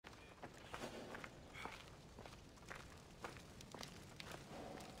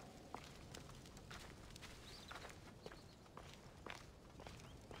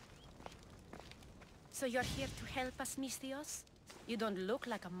So you're here to help us, Mystios? You don't look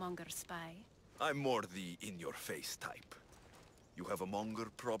like a monger spy. I'm more the in-your-face type. You have a monger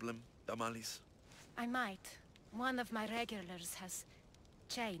problem, Damalis? I might. One of my regulars has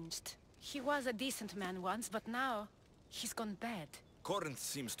changed. He was a decent man once, but now he's gone bad. Corinth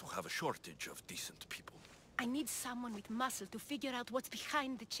seems to have a shortage of decent people. I need someone with muscle to figure out what's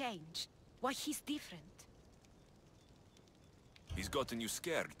behind the change. Why he's different. He's gotten you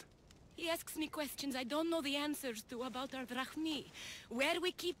scared. He asks me questions I don't know the answers to about our drachmi. Where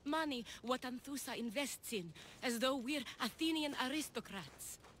we keep money, what Anthousa invests in. As though we're Athenian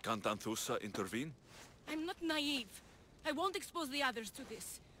aristocrats. Can't Anthousa intervene? I'm not naive. I won't expose the others to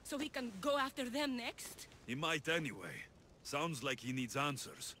this. So he can go after them next? He might anyway. Sounds like he needs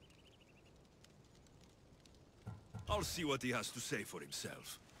answers. I'll see what he has to say for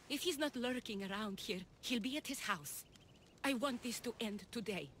himself. If he's not lurking around here, he'll be at his house. I want this to end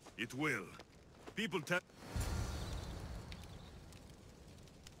today. It will. People tell...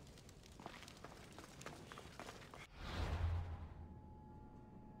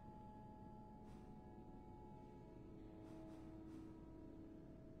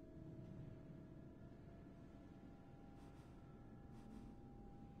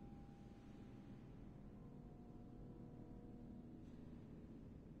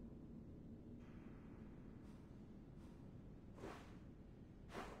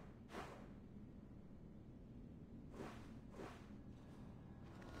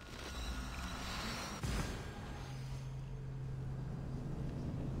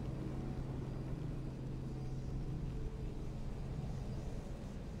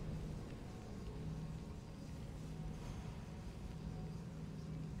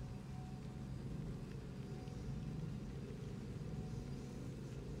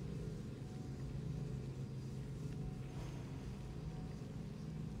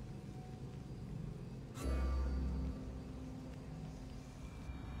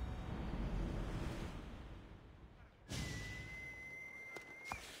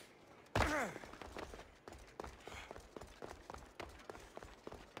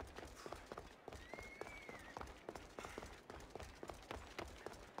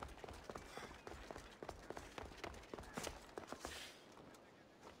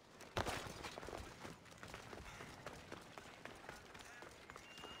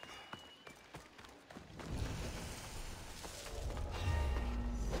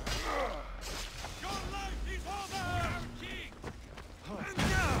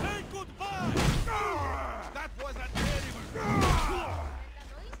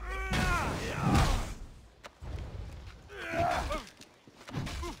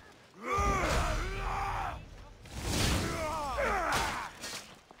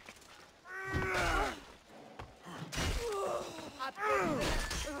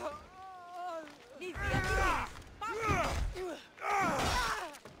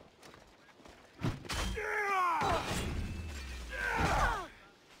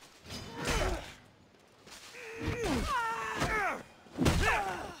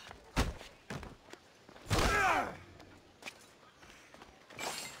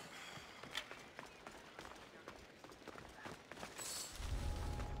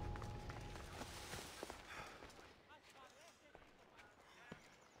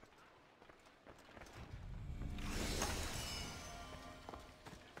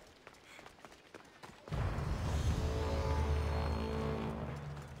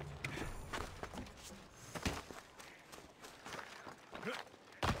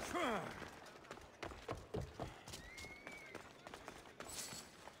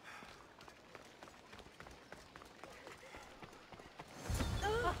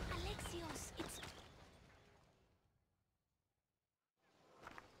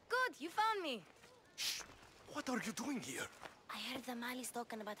 You found me! Shh! What are you doing here? I heard the Mali's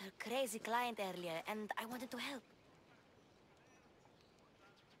talking about her crazy client earlier, and I wanted to help.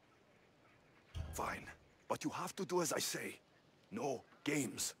 Fine. But you have to do as I say. No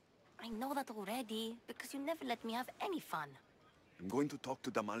games. I know that already, because you never let me have any fun. I'm going to talk to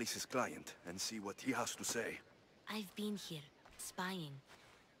Damalis' client and see what he has to say. I've been here, spying,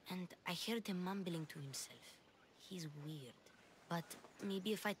 and I heard him mumbling to himself. He's weird. But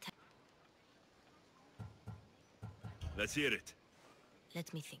maybe if I Let's hear it.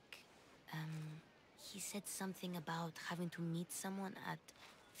 Let me think. He said something about having to meet someone at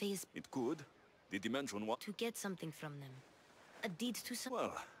phase... It could. Did he mention what? To get something from them. A deed to some...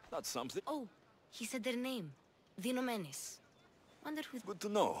 Well, that's something. Oh, he said their name. Vinomenes. Wonder who... Good to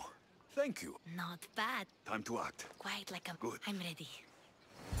know. Thank you. Not bad. Time to act. Quite like a... Good. I'm ready.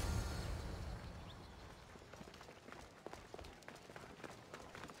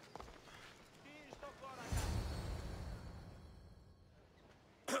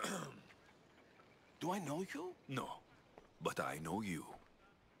 Do I know you? No, but I know you.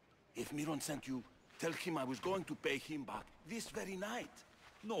 If Miron sent you, tell him I was going to pay him back this very night.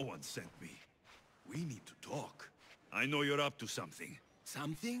 No one sent me. We need to talk. I know you're up to something.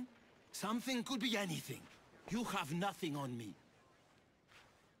 Something? Something could be anything. You have nothing on me.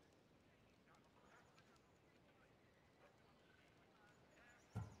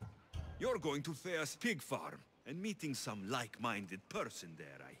 You're going to Thea's pig farm and meeting some like-minded person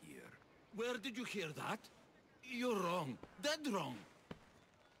there, I hear. Where did you hear that? You're wrong. Dead wrong.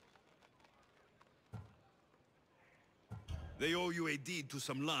 They owe you a deed to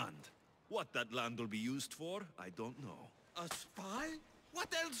some land. What that land will be used for, I don't know. A spy?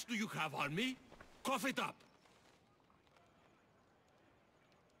 What else do you have on me? Cough it up.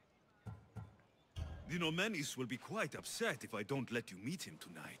 The Nomenis will be quite upset if I don't let you meet him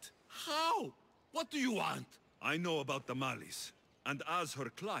tonight. How? What do you want? I know about the Malis, and as her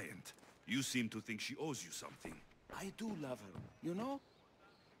client, you seem to think she owes you something. I do love her, you know?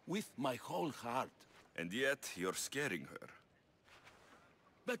 With my whole heart. And yet, you're scaring her.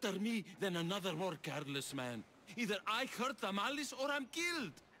 Better me than another more careless man. Either I hurt the Malis or I'm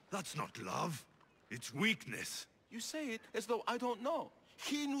killed. That's not love. It's weakness. You say it as though I don't know.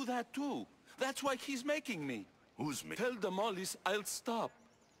 He knew that too. That's why he's making me. Who's me? Tell the Malis I'll stop.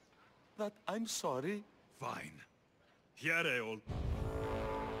 That I'm sorry. Fine. Here, old.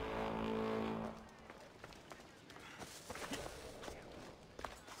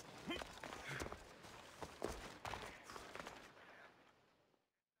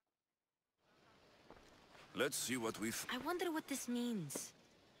 Let's see what we've... I wonder what this means.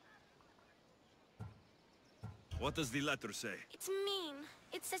 What does the letter say? It's mean.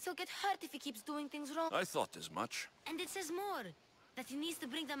 It says he'll get hurt if he keeps doing things wrong. I thought as much. And it says more. That he needs to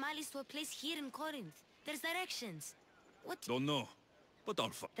bring the Malis to a place here in Corinth. There's directions. What? Don't know, but I'll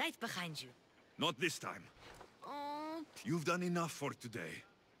find. Right behind you. Not this time. Oh, You've done enough for today.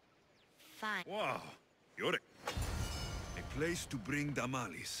 fine. Wow, you're a place to bring the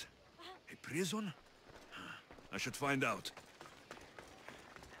Malis. A prison? I should find out.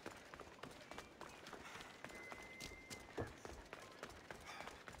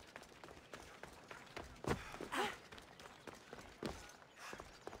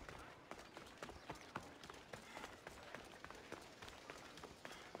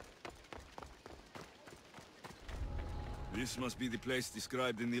 This must be the place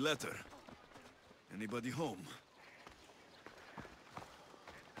described in the letter. Anybody home?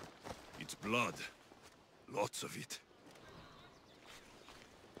 It's blood. Lots of it.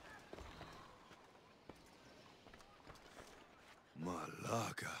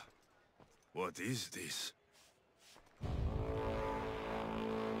 Malaga. What is this?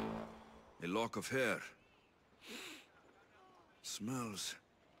 A lock of hair. Smells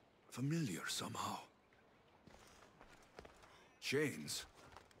familiar somehow. Chains.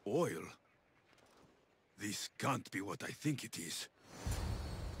 Oil. This can't be what I think it is.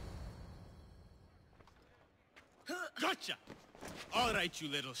 Gotcha! All right, you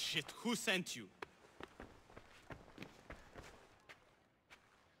little shit. Who sent you?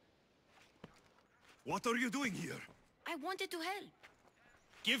 What are you doing here? I wanted to help.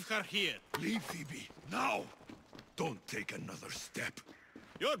 Give her here. Leave, Phoebe, now! Don't take another step.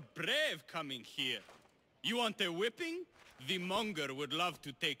 You're brave coming here. You want a whipping? The monger would love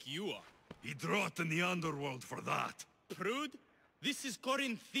to take you on. He'd rot in the underworld for that. Prude, this is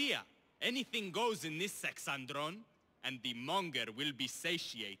Corinthia. Anything goes in this Sexandron, and the monger will be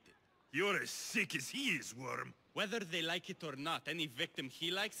satiated. You're as sick as he is, Worm. Whether they like it or not, any victim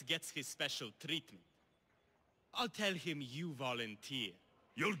he likes gets his special treatment. I'll tell him you volunteer.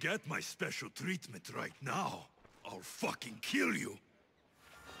 You'll get my special treatment right now. I'll fucking kill you.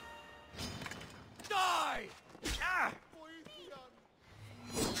 Die! Ah!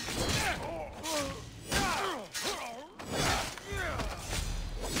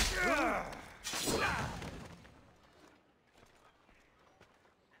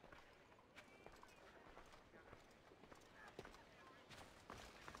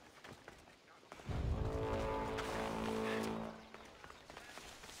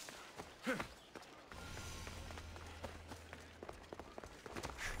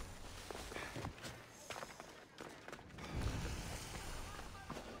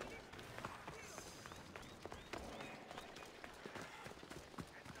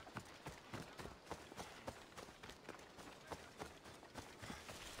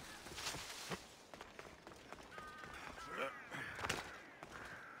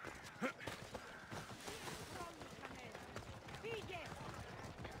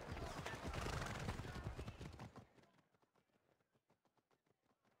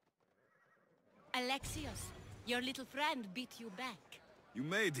 Alexios, your little friend beat you back. You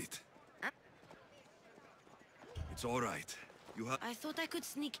made it. It's all right. I thought I could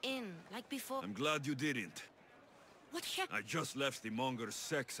sneak in, like before. I'm glad you didn't. What happened? I just left the Monger's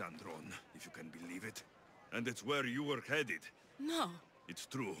Sexandron, if you can believe it. And it's where you were headed. No. It's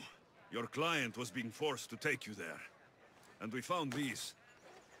true. Your client was being forced to take you there. And we found these.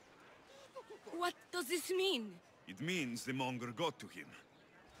 What does this mean? It means the Monger got to him.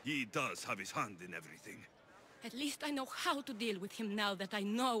 He does have his hand in everything. At least I know how to deal with him now that I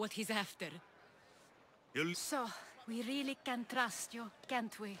know what he's after. He'll... So, we really can trust you,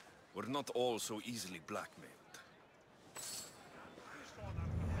 can't we? We're not all so easily blackmailed.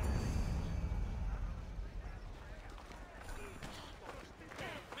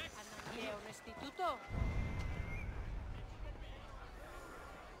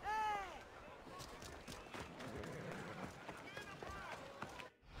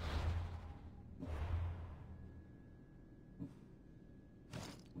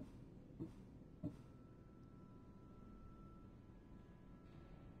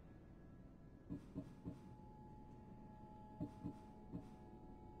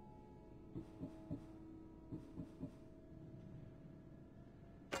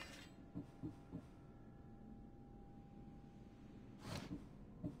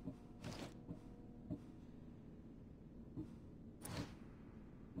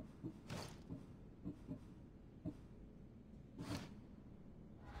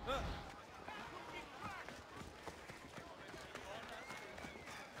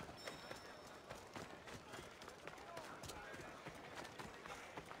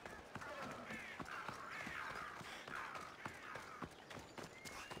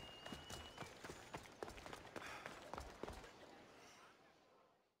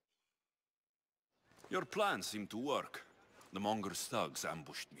 Your plan seemed to work. The Monger's thugs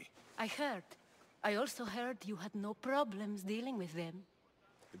ambushed me. I heard. I also heard you had no problems dealing with them.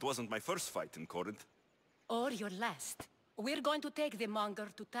 It wasn't my first fight in Corinth. Or your last. We're going to take the Monger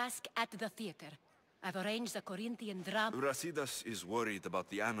to task at the theater. I've arranged a Corinthian drama. Brasidas is worried about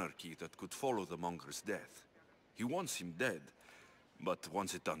the anarchy that could follow the Monger's death. He wants him dead, but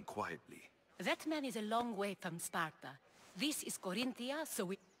wants it done quietly. That man is a long way from Sparta. This is Corinthia, so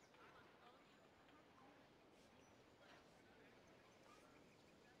we...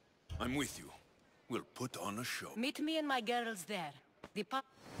 I'm with you. We'll put on a show. Meet me and my girls there. The pub...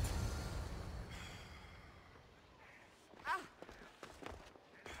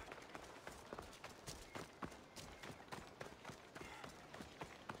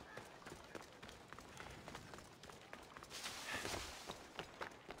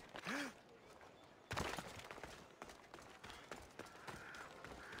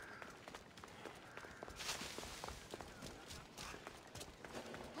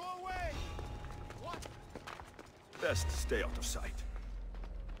 Best stay out of sight.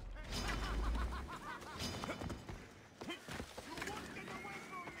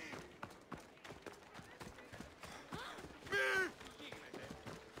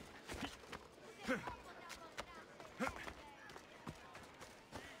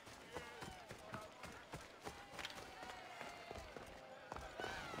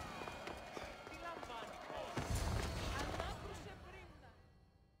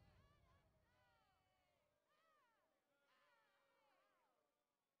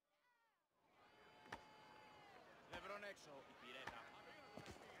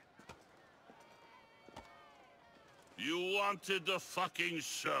 You wanted the fucking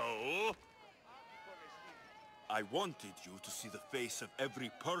show? I wanted you to see the face of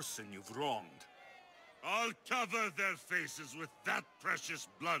every person you've wronged. I'll cover their faces with that precious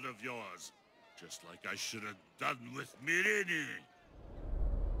blood of yours. Just like I should have done with Mirini.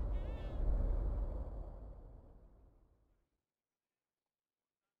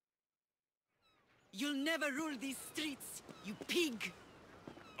 You'll never rule these streets, you pig!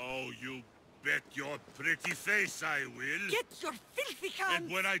 Oh, you bet your pretty face I will. Get your filthy hands!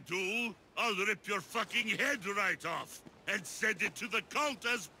 And when I do, I'll rip your fucking head right off and send it to the cult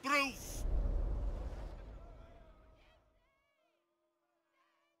as proof.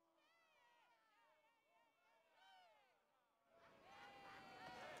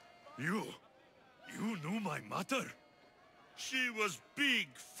 You knew my mother? She was big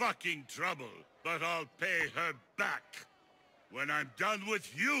fucking trouble, but I'll pay her back. When I'm done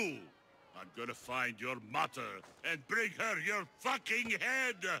with you, I'm gonna find your mother and bring her your fucking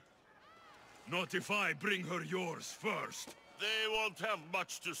head! Not if I bring her yours first. They won't have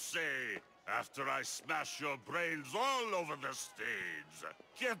much to say after I smash your brains all over the stage.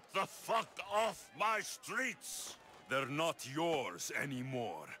 Get the fuck off my streets! They're not yours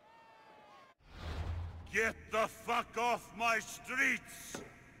anymore. Get the fuck off my streets!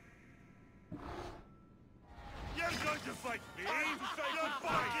 You're going to fight me? You're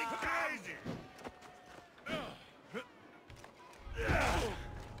fucking crazy! Go!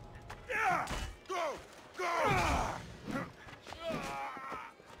 Go!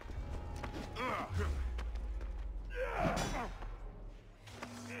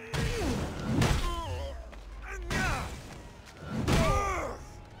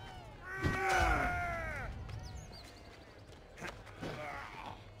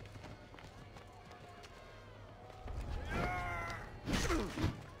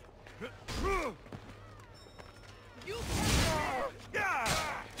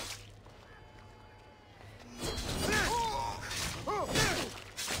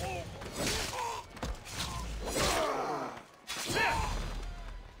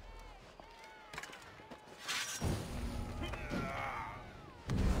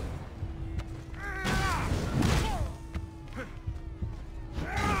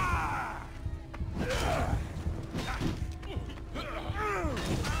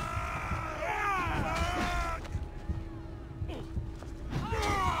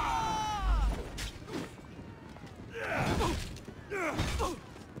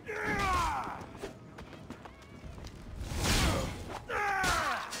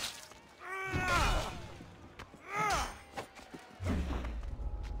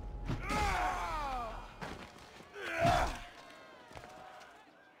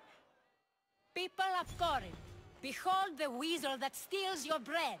 People of Corinth, behold the weasel that steals your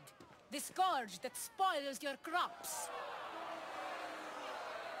bread, the scourge that spoils your crops.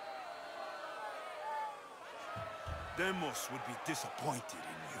 Demos would be disappointed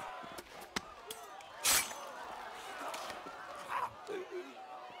in you.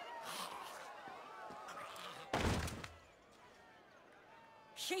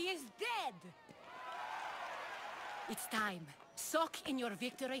 She is dead! It's time. Soak in your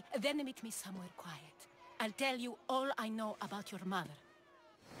victory, then meet me somewhere quiet. I'll tell you all I know about your mother.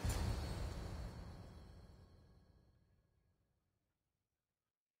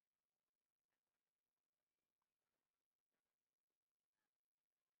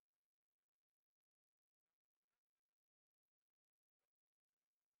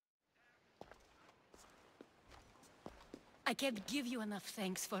 I can't give you enough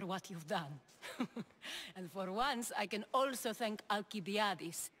thanks for what you've done. And for once, I can also thank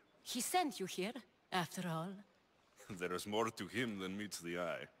Alcibiades. He sent you here, after all. There is more to him than meets the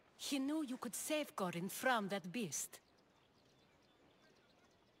eye. He knew you could save Corinth from that beast.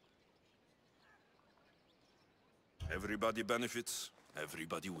 Everybody benefits,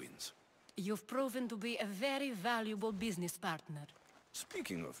 everybody wins. You've proven to be a very valuable business partner.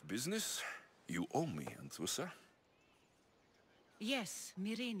 Speaking of business, you owe me, Anthousa. Yes,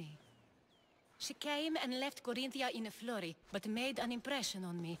 Myrine. She came and left Corinthia in a flurry, but made an impression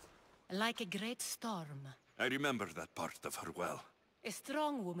on me, like a great storm. I remember that part of her well. A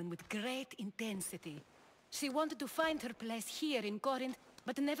strong woman with great intensity. She wanted to find her place here in Corinth,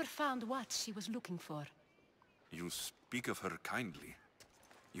 but never found what she was looking for. You speak of her kindly.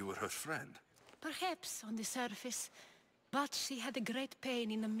 You were her friend. Perhaps on the surface, but she had a great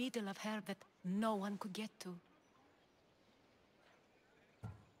pain in the middle of her that no one could get to.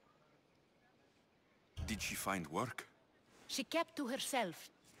 Did she find work? She kept to herself,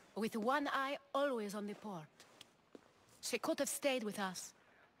 with one eye always on the port. She could have stayed with us,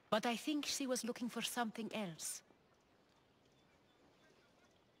 but I think she was looking for something else.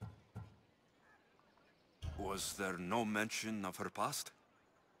 Was there no mention of her past?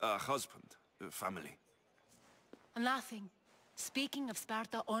 A husband, a family? Nothing. Speaking of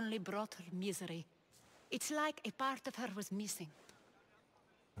Sparta only brought her misery. It's like a part of her was missing.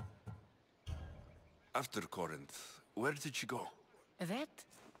 After Corinth, where did she go? That?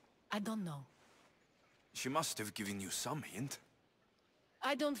 I don't know. She must have given you some hint.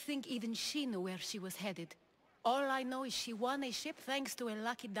 I don't think even she knew where she was headed. All I know is she won a ship thanks to a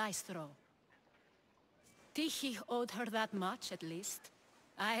lucky dice throw. Tyche owed her that much, at least.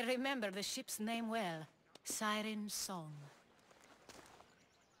 I remember the ship's name well. Siren Song.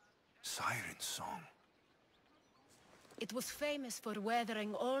 Siren Song. It was famous for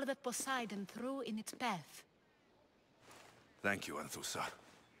weathering all that Poseidon threw in its path. Thank you, Anthousa.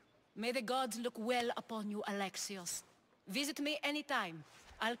 May the gods look well upon you, Alexios. Visit me anytime.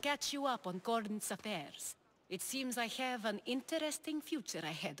 I'll catch you up on Corinth's affairs. It seems I have an interesting future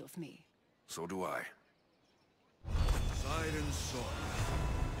ahead of me. So do I. Siren Song.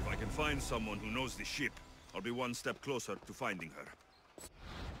 If I can find someone who knows the ship, I'll be one step closer to finding her.